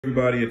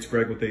Everybody, it's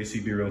Greg with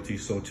ACB Realty.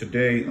 So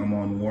today I'm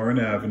on Warren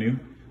Avenue.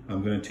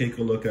 I'm going to take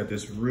a look at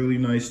this really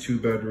nice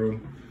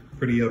 2-bedroom,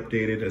 pretty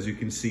updated. As you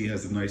can see,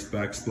 has a nice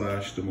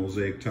backsplash, the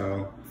mosaic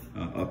tile,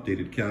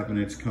 updated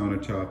cabinets,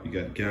 countertop. You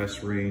got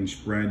gas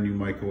range, brand new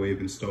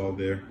microwave installed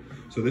there.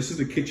 So this is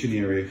the kitchen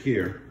area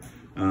here.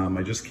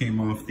 I just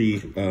came off the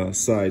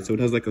side, so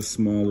it has like a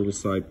small little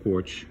side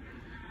porch.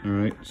 All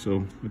right,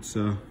 so let's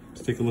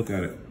take a look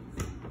at it.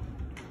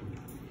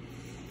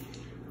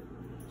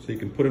 So you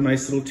can put a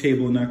nice little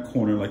table in that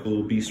corner, like a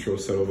little bistro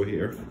set over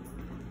here.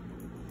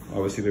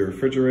 Obviously the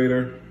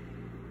refrigerator.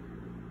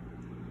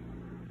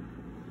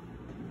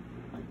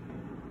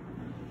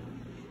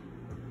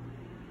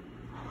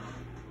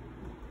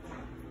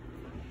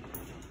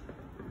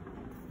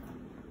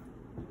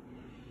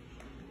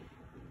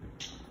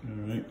 All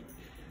right,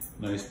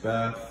 nice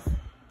bath.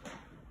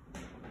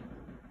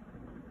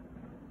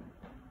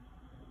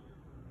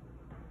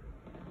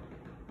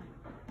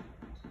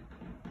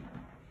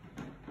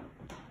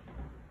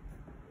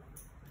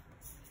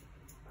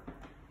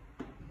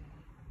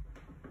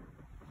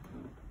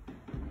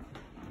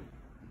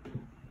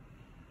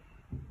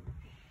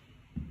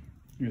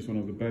 Here's one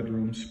of the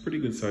bedrooms, pretty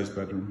good sized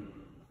bedroom.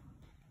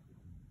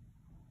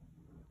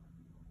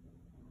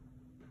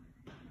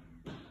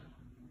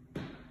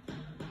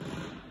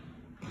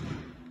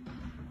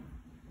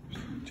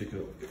 Take a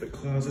look at the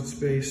closet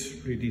space,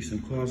 pretty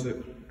decent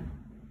closet.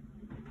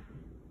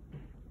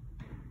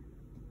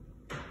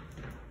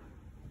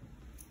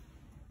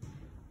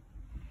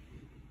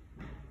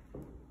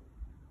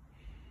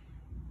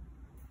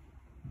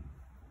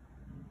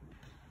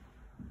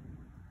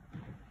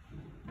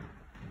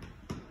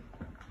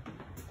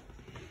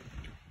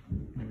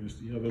 Here's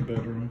the other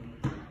bedroom.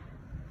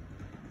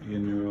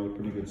 Again, they're all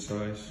pretty good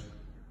size.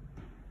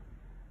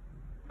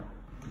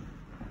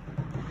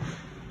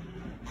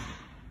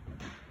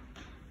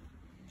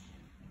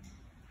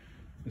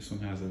 This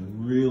one has a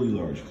really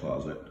large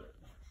closet.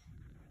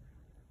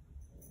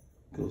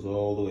 Goes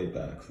all the way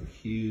back. It's a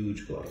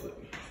huge closet.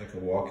 It's like a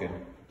walk-in.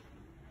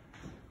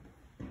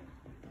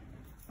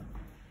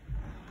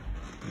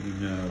 And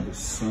you have the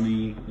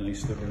sunny,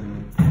 nice living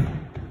room.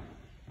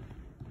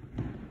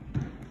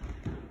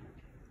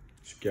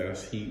 It's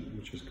gas heat,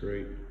 which is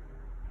great.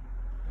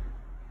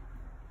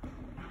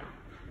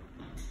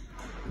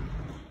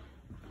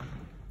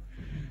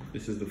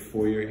 This is the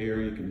foyer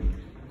here. You can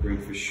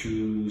great for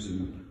shoes,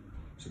 and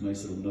it's a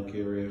nice little nook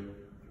area.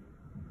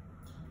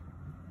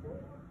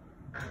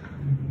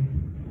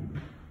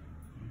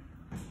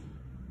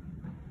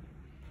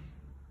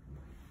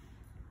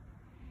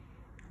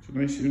 It's a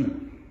nice unit.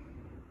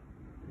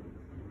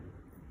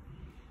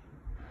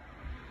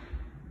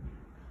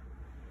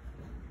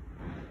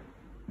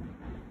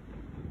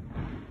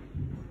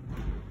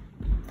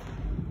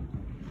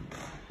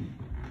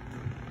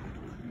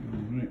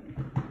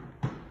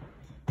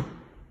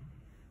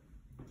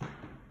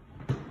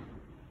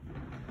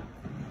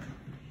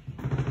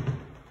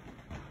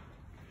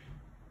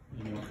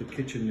 The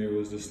kitchen there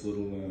was this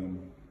little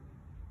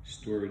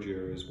storage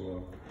area as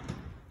well,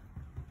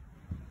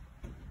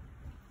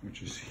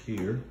 which is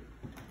here.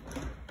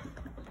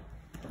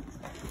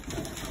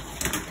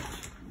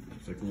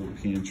 It's like a little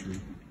pantry.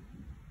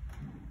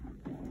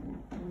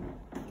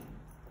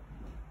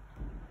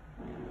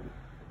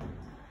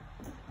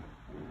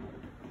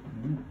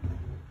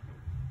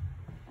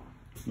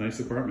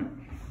 Nice apartment.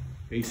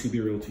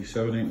 ACB Realty,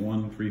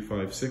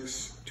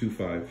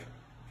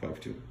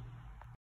 781-356-2552.